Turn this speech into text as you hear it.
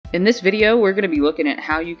In this video, we're going to be looking at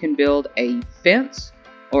how you can build a fence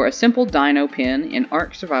or a simple dino pen in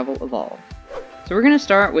Ark Survival Evolved. So we're going to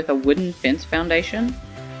start with a wooden fence foundation,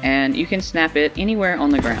 and you can snap it anywhere on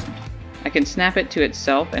the ground. I can snap it to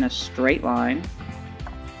itself in a straight line,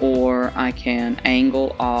 or I can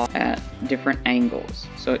angle off at different angles.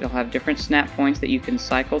 So it'll have different snap points that you can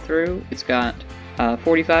cycle through. It's got a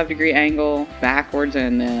 45-degree angle backwards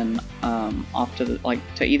and then off to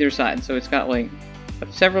to either side. So it's got like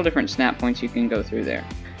several different snap points you can go through there.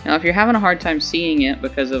 Now if you're having a hard time seeing it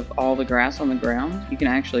because of all the grass on the ground, you can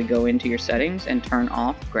actually go into your settings and turn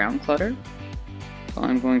off ground clutter. So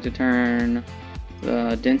I'm going to turn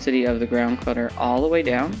the density of the ground clutter all the way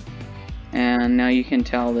down, and now you can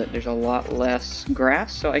tell that there's a lot less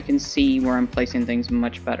grass, so I can see where I'm placing things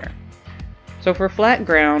much better. So for flat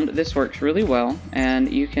ground, this works really well,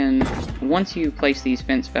 and you can, once you place these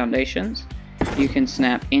fence foundations, you can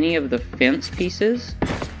snap any of the fence pieces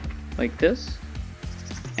like this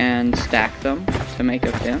and stack them to make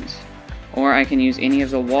a fence, or I can use any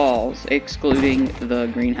of the walls excluding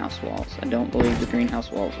the greenhouse walls. I don't believe the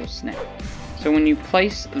greenhouse walls will snap. So when you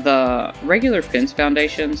place the regular fence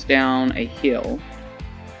foundations down a hill,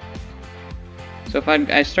 so if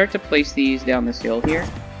I start to place these down this hill here,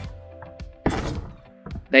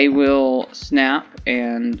 they will snap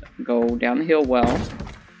and go down the hill well,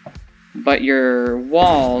 but your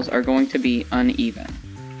walls are going to be uneven.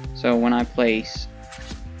 So when I place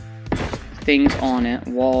things on it,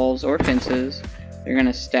 walls or fences, they're going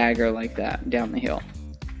to stagger like that down the hill.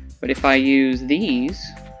 But if I use these,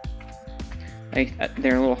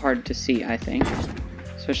 they're a little hard to see, I think,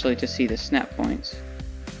 especially to see the snap points.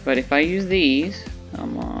 But if I use these,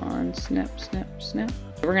 come on, snap, snap, snap.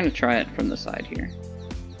 We're going to try it from the side here.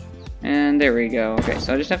 And there we go. Okay,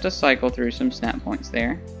 so I just have to cycle through some snap points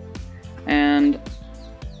there. And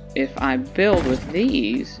if I build with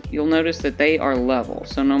these, you'll notice that they are level.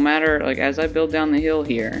 So no matter, like as I build down the hill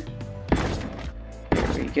here,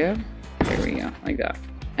 there we go, like that.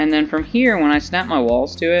 And then from here, when I snap my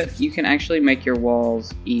walls to it, you can actually make your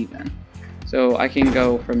walls even. So I can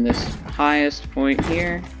go from this highest point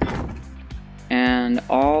here, and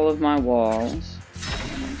all of my walls,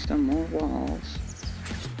 make some more walls,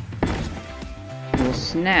 will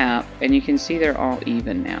snap, and you can see they're all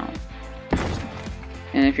even now.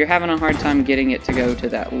 And if you're having a hard time getting it to go to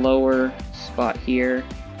that lower spot here,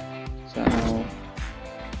 so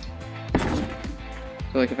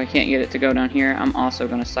like if I can't get it to go down here, I'm also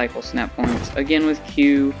going to cycle snap points, again with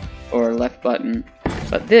Q or left button.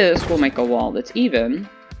 But this will make a wall that's even,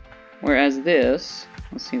 whereas this,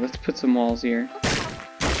 let's put some walls here.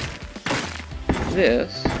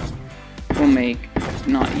 This will make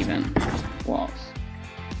not even walls.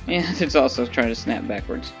 And it's also trying to snap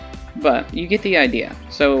backwards. But you get the idea.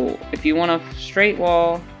 So if you want a straight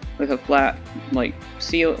wall with a flat, like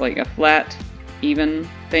a flat, even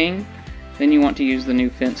thing, then you want to use the new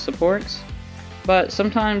fence supports. But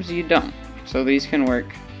sometimes you don't. So these can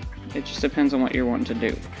work. It just depends on what you're wanting to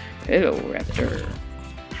do. Hello, Raptor.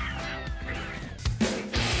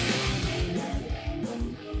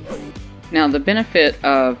 Now the benefit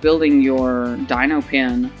of building your dino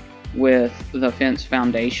pen with the fence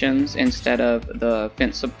foundations instead of the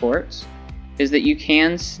fence supports is that you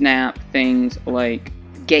can snap things like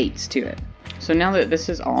gates to it. So now that this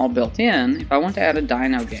is all built in, if I want to add a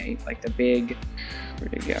dino gate, like the big,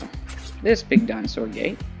 where'd it go? This big dinosaur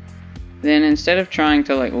gate, then instead of trying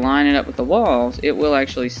to like line it up with the walls, it will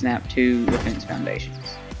actually snap to the fence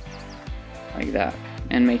foundations like that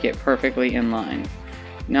and make it perfectly in line.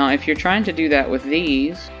 Now if you're trying to do that with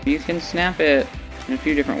these, you can snap it in a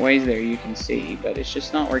few different ways there, you can see, but it's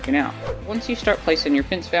just not working out. Once you start placing your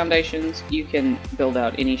fence foundations, you can build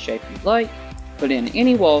out any shape you'd like, put in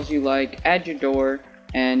any walls you like, add your door,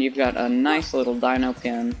 and you've got a nice little dino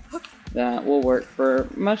pen that will work for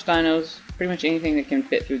most dinos, pretty much anything that can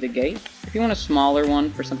fit through the gate. If you want a smaller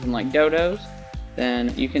one for something like dodos,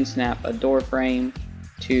 then you can snap a door frame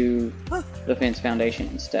to the fence foundation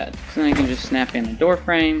instead. So then you can just snap in a door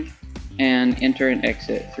frame and enter and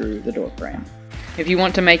exit through the door frame. If you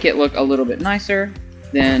want to make it look a little bit nicer,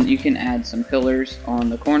 then you can add some pillars on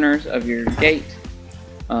the corners of your gate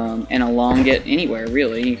and along it anywhere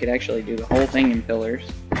really. You could actually do the whole thing in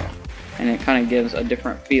pillars, and it kind of gives a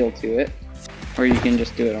different feel to it. Or you can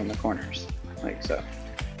just do it on the corners, like so.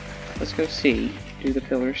 Let's go see. Do the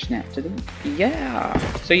pillars snap to them? Yeah!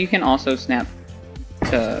 So you can also snap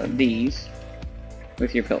to these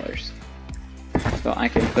with your pillars. So I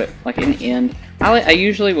can put like an end. I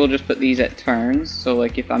usually will just put these at turns, so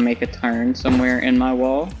like if I make a turn somewhere in my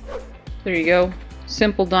wall, there you go.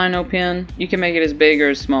 Simple dino pen. You can make it as big or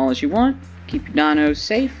as small as you want. Keep your dinos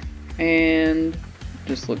safe. and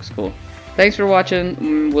just looks cool. Thanks for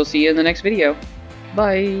watching. We'll see you in the next video.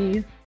 Bye.